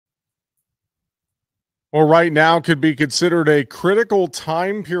Well, right now could be considered a critical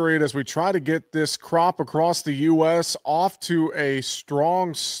time period as we try to get this crop across the U.S. off to a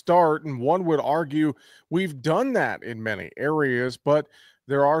strong start. And one would argue we've done that in many areas, but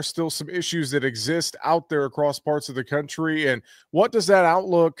there are still some issues that exist out there across parts of the country. And what does that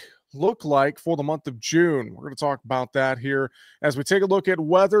outlook look like for the month of June? We're going to talk about that here as we take a look at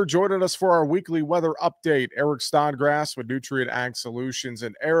weather. Joining us for our weekly weather update, Eric Snodgrass with Nutrient Ag Solutions.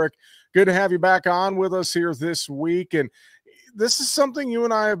 And Eric, good to have you back on with us here this week. And this is something you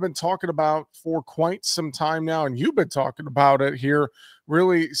and I have been talking about for quite some time now. And you've been talking about it here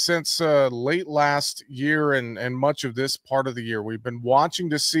really since late last year and much of this part of the year. We've been watching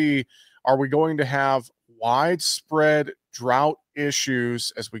to see, are we going to have widespread drought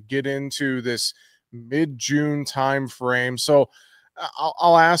issues as we get into this mid-June time frame? So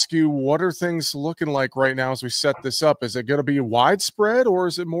I'll ask you, what are things looking like right now as we set this up? Is it going to be widespread or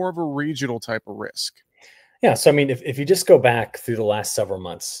is it more of a regional type of risk? Yeah. So, I mean, if you just go back through the last several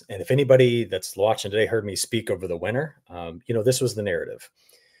months, and if anybody that's watching today heard me speak over the winter, this was the narrative.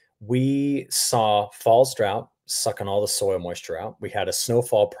 We saw fall's drought sucking all the soil moisture out. We had a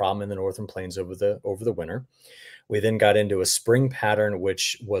snowfall problem in the northern plains over the winter. We then got into a spring pattern,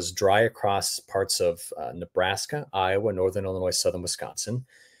 which was dry across parts of Nebraska, Iowa, northern Illinois, southern Wisconsin.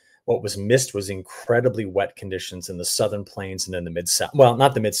 What was missed was incredibly wet conditions in the southern plains and in the mid-south. Well,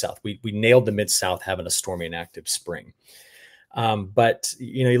 not the mid-south. We nailed the mid-south having a stormy and active spring. But,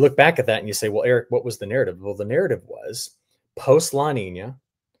 you look back at that and you say, well, Eric, what was the narrative? Well, the narrative was post-La Nina,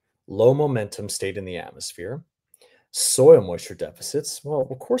 low momentum stayed in the atmosphere. Soil moisture deficits. Well,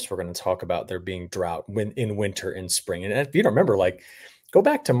 of course, we're going to talk about there being drought in winter and spring. And if you don't remember, go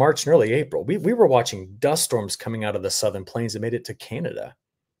back to March and early April. We were watching dust storms coming out of the southern plains that made it to Canada.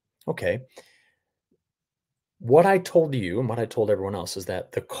 Okay. What I told you and what I told everyone else is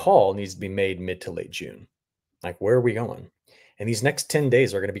that the call needs to be made mid to late June. Like, where are we going? And these next 10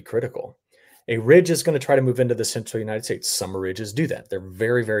 days are going to be critical. A ridge is going to try to move into the central United States. Summer ridges do that. They're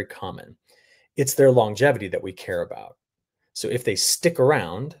very, very common. It's their longevity that we care about. So if they stick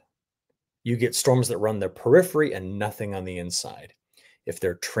around, you get storms that run the periphery and nothing on the inside. If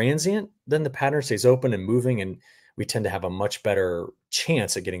they're transient, then the pattern stays open and moving, and we tend to have a much better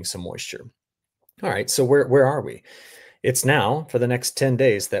chance at getting some moisture. All right, so where are we? It's now, for the next 10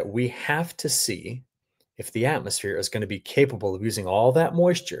 days, that we have to see if the atmosphere is going to be capable of using all that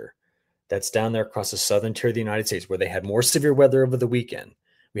moisture that's down there across the southern tier of the United States, where they had more severe weather over the weekend.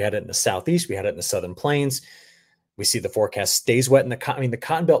 We had it in the southeast. We had it in the southern plains. We see the forecast stays wet in the cotton. I mean, the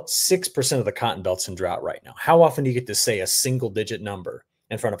cotton belt, 6% of the cotton belt's in drought right now. How often do you get to say a single-digit number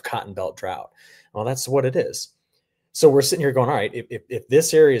in front of cotton belt drought? Well, that's what it is. So we're sitting here going, all right, if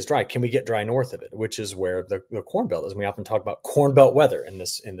this area is dry, can we get dry north of it, which is where the Corn Belt is. And we often talk about Corn Belt weather in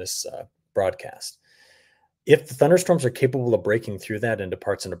this broadcast. If the thunderstorms are capable of breaking through that into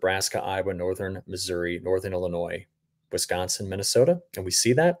parts of Nebraska, Iowa, northern Missouri, northern Illinois, Wisconsin, Minnesota, and we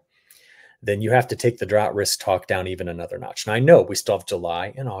see that, then you have to take the drought risk talk down even another notch. And I know we still have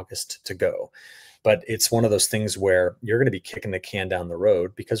July and August to go, but it's one of those things where you're going to be kicking the can down the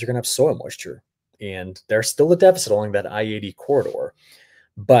road because you're going to have soil moisture. And there's still a deficit along that I-80 corridor.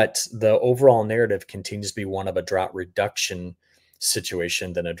 But the overall narrative continues to be one of a drought reduction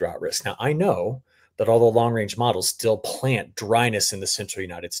situation than a drought risk. Now, I know that all the long-range models still plant dryness in the central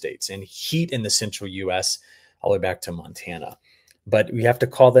United States and heat in the central U.S. all the way back to Montana. But we have to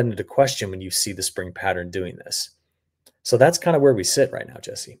call that into question when you see the spring pattern doing this. So that's kind of where we sit right now,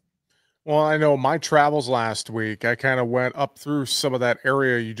 Jesse. Well, I know my travels last week, I kind of went up through some of that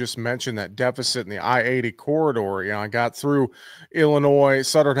area you just mentioned, that deficit in the I-80 corridor. I got through Illinois,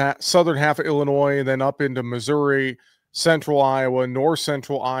 southern half of Illinois, and then up into Missouri, central Iowa, north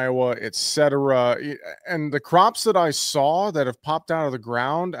central Iowa, etc. And the crops that I saw that have popped out of the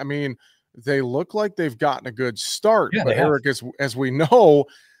ground, I mean, they look like they've gotten a good start. Yeah, but Eric, as we know,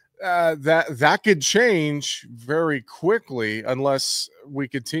 that could change very quickly unless we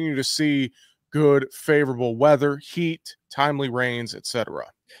continue to see good, favorable weather, heat, timely rains, etc.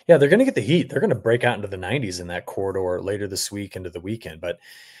 Yeah, they're going to get the heat. They're going to break out into the 90s in that corridor later this week into the weekend. But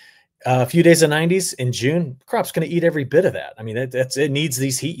a few days of 90s in June, crop's going to eat every bit of that. I mean, it needs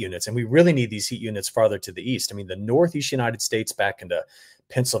these heat units, and we really need these heat units farther to the east. I mean, the northeast United States back into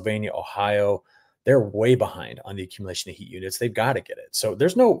Pennsylvania, Ohio, they're way behind on the accumulation of heat units. They've got to get it. So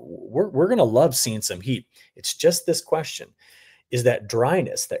we're going to love seeing some heat. It's just this question, is that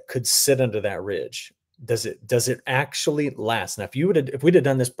dryness that could sit under that ridge, does it actually last? Now, if we'd have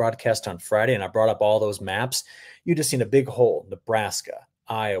done this broadcast on Friday and I brought up all those maps, you'd have seen a big hole: Nebraska,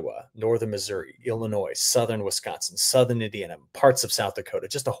 Iowa, northern Missouri, Illinois, southern Wisconsin, southern Indiana, parts of South Dakota,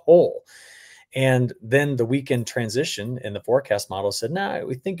 just a hole. And then the weekend transition in the forecast model said, nah,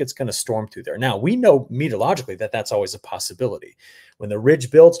 we think it's going to storm through there. Now, we know meteorologically that that's always a possibility. When the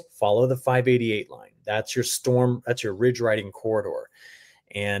ridge builds, follow the 588 line. That's your storm, that's your ridge riding corridor.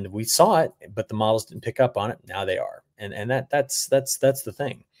 And we saw it, but the models didn't pick up on it. Now they are. And that's the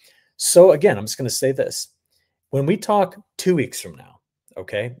thing. So again, I'm just going to say this. When we talk 2 weeks from now,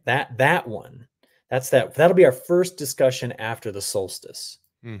 okay, that'll be our first discussion after the solstice.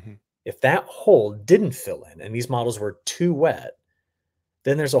 Mm-hmm. If that hole didn't fill in and these models were too wet,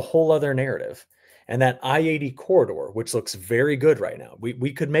 then there's a whole other narrative. And that I-80 corridor, which looks very good right now,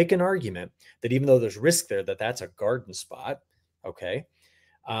 we could make an argument that even though there's risk there, that's a garden spot, okay?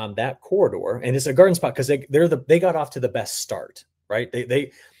 That corridor, and it's a garden spot because they got off to the best start, right?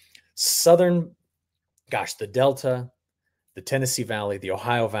 They southern, gosh, the Delta, the Tennessee Valley, the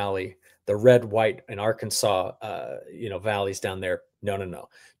Ohio Valley, the red, white, and Arkansas, valleys down there. No.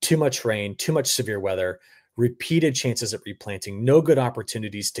 Too much rain, too much severe weather, repeated chances at replanting, no good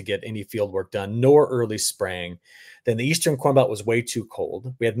opportunities to get any field work done, nor early spraying. Then the Eastern Corn Belt was way too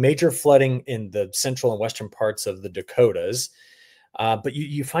cold. We had major flooding in the central and western parts of the Dakotas. But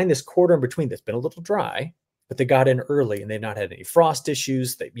you find this corridor in between that's been a little dry, but they got in early and they've not had any frost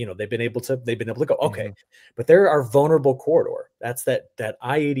issues. They've been able to go, okay, mm-hmm. But there are vulnerable corridor. That's that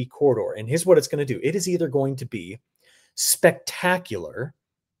I-80 corridor. And here's what it's going to do. It is either going to be spectacular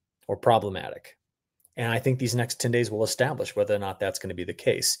or problematic. And I think these next 10 days will establish whether or not that's going to be the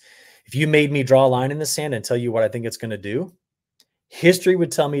case. If you made me draw a line in the sand and tell you what I think it's going to do, history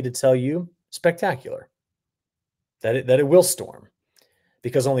would tell me to tell you spectacular, that it will storm.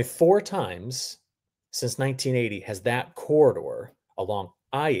 Because only 4 times since 1980 has that corridor along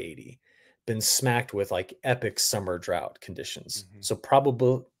I-80 been smacked with like epic summer drought conditions. Mm-hmm. So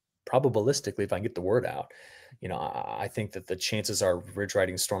probabilistically, if I can get the word out, I think that the chances are ridge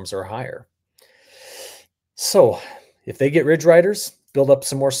riding storms are higher. So if they get ridge riders, build up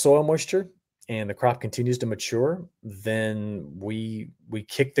some more soil moisture, and the crop continues to mature, then we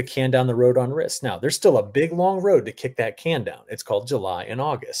kick the can down the road on risk. Now, there's still a big, long road to kick that can down. It's called July and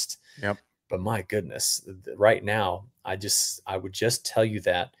August. Yep. But my goodness, right now, I would just tell you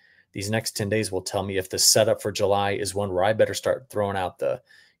that these next 10 days will tell me if the setup for July is one where I better start throwing out the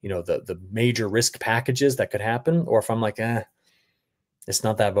major risk packages that could happen, or if I'm like, it's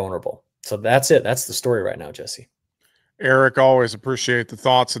not that vulnerable. So that's it. That's the story right now, Jesse. Eric, always appreciate the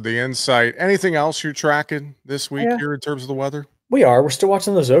thoughts and the insight. Anything else you're tracking this week here in terms of the weather? We're still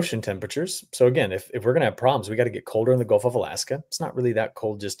watching those ocean temperatures. So again, if we're going to have problems, we got to get colder in the Gulf of Alaska. It's not really that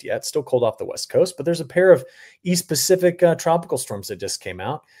cold just yet. It's still cold off the West Coast, but there's a pair of East Pacific tropical storms that just came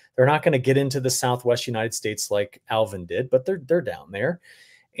out. They're not going to get into the Southwest United States like Alvin did, but they're down there.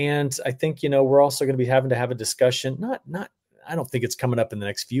 And I think, we're also going to be having to have a discussion. I don't think it's coming up in the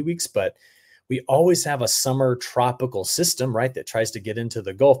next few weeks, but we always have a summer tropical system, right, that tries to get into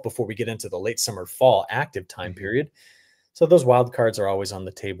the Gulf before we get into the late summer, fall active time period. So those wild cards are always on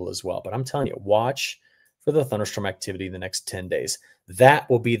the table as well. But I'm telling you, watch for the thunderstorm activity in the next 10 days. That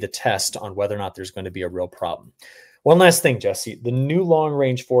will be the test on whether or not there's going to be a real problem. One last thing, Jesse, the new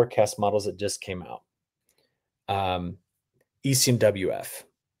long-range forecast models that just came out, ECMWF,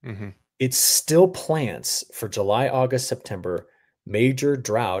 it still plans for July, August, September, major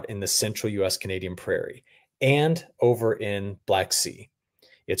drought in the central U.S. Canadian prairie and over in Black Sea.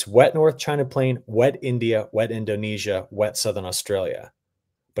 It's wet North China Plain, wet India, wet Indonesia, wet Southern Australia.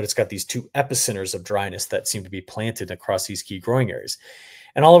 But it's got these 2 epicenters of dryness that seem to be planted across these key growing areas.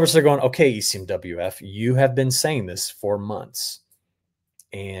 And all of us are going, okay, ECMWF, you have been saying this for months.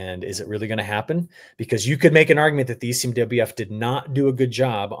 And is it really going to happen? Because you could make an argument that the ECMWF did not do a good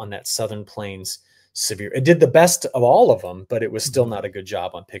job on that Southern Plains severe. It did the best of all of them, but it was still not a good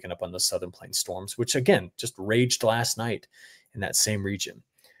job on picking up on the Southern Plains storms, which again, just raged last night in that same region.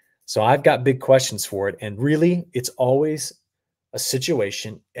 So I've got big questions for it. And really, it's always a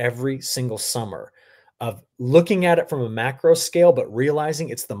situation every single summer of looking at it from a macro scale, but realizing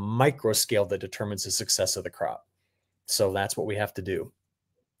it's the micro scale that determines the success of the crop. So that's what we have to do.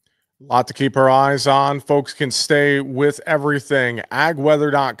 A lot to keep our eyes on. Folks can stay with everything.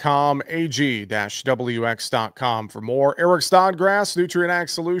 agweather.com, ag-wx.com for more. Eric Snodgrass, Nutrient Ag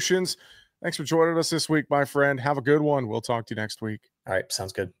Solutions. Thanks for joining us this week, my friend. Have a good one. We'll talk to you next week. All right.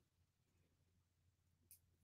 Sounds good.